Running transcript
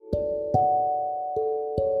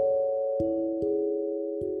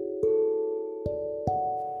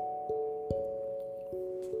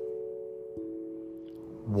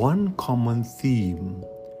One common theme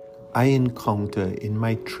I encounter in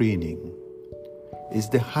my training is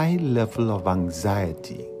the high level of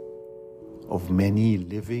anxiety of many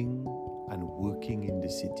living and working in the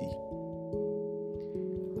city.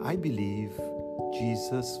 I believe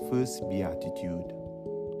Jesus' first beatitude,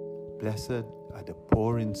 "Blessed are the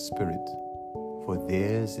poor in spirit, for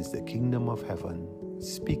theirs is the kingdom of heaven,"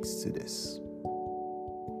 speaks to this.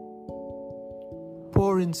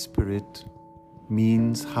 Poor in spirit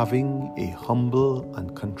means having a humble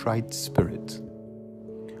and contrite spirit,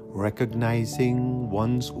 recognizing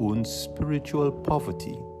one's own spiritual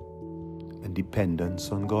poverty and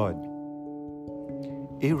dependence on God,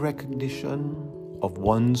 a recognition of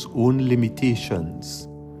one's own limitations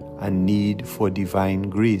and need for divine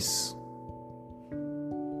grace.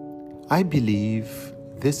 I believe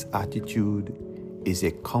this attitude is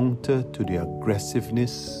a counter to the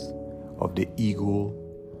aggressiveness of the ego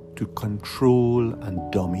to control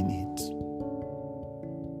and dominate.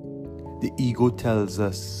 The ego tells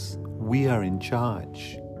us we are in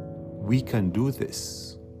charge, we can do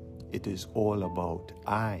this, it is all about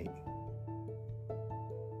I.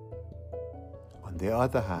 On the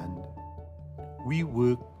other hand, we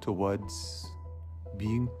work towards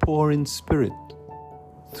being poor in spirit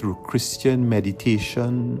through Christian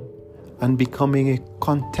meditation and becoming a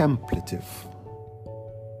contemplative,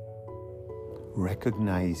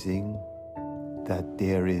 recognizing that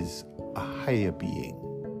there is a higher being.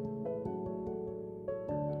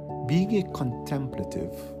 Being a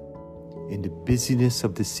contemplative in the busyness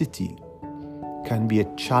of the city can be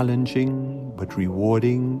a challenging but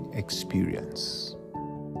rewarding experience.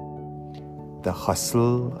 The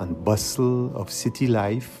hustle and bustle of city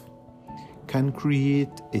life can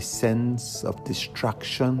create a sense of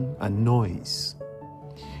distraction and noise,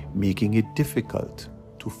 making it difficult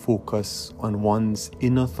to focus on one's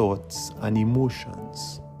inner thoughts and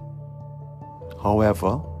emotions.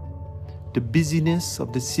 However, the busyness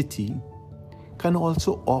of the city can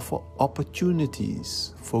also offer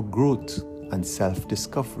opportunities for growth and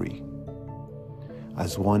self-discovery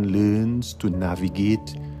as one learns to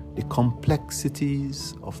navigate the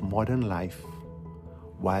complexities of modern life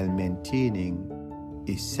while maintaining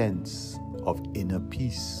a sense of inner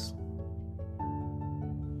peace.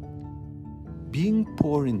 Being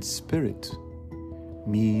poor in spirit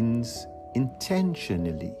means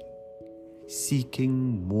intentionally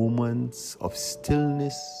seeking moments of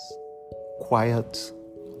stillness, quiet,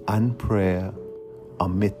 and prayer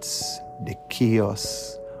amidst the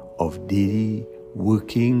chaos of daily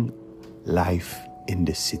working life in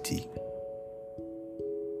the city.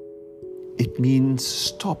 It means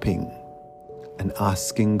stopping and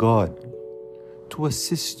asking God to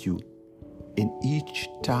assist you in each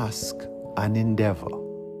task and endeavor.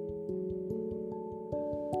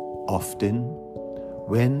 Often,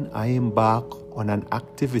 when I embark on an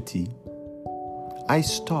activity, I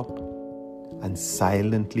stop and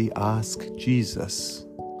silently ask Jesus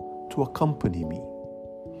to accompany me,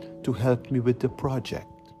 to help me with the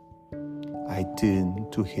project. I turn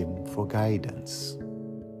to Him for guidance.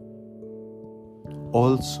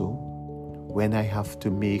 Also, when I have to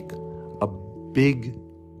make a big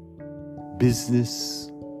business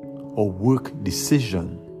or work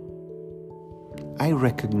decision, I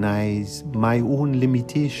recognize my own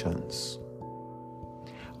limitations.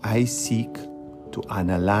 I seek to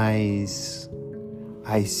analyze,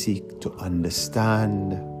 I seek to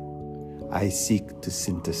understand, I seek to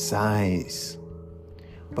synthesize.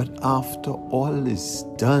 But after all is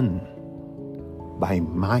done, by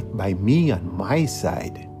me and my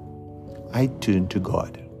side, I turn to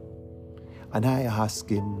God and I ask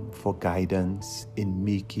Him for guidance in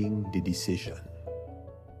making the decision.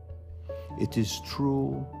 It is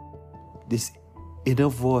through this inner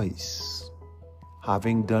voice,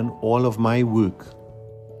 having done all of my work,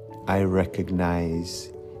 I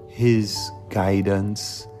recognize His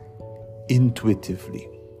guidance intuitively.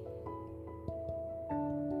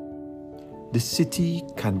 The city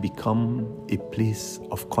can become a place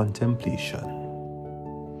of contemplation,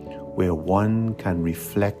 where one can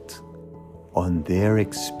reflect on their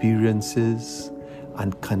experiences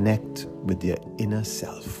and connect with their inner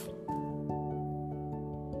self.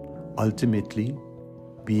 Ultimately,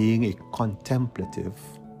 being a contemplative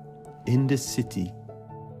in the city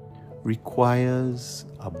requires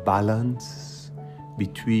a balance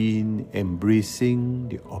between embracing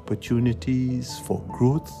the opportunities for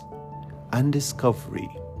growth and discovery,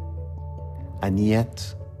 and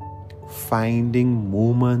yet finding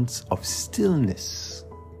moments of stillness,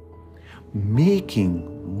 making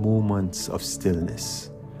moments of stillness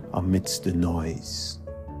amidst the noise,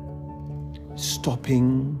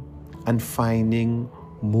 stopping and finding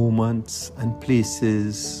moments and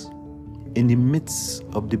places in the midst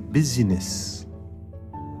of the busyness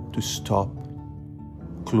to stop,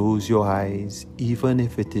 close your eyes, even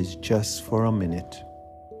if it is just for a minute,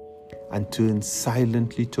 and turn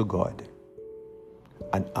silently to God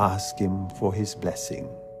and ask Him for His blessing,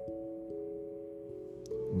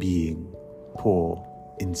 being poor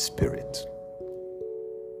in spirit.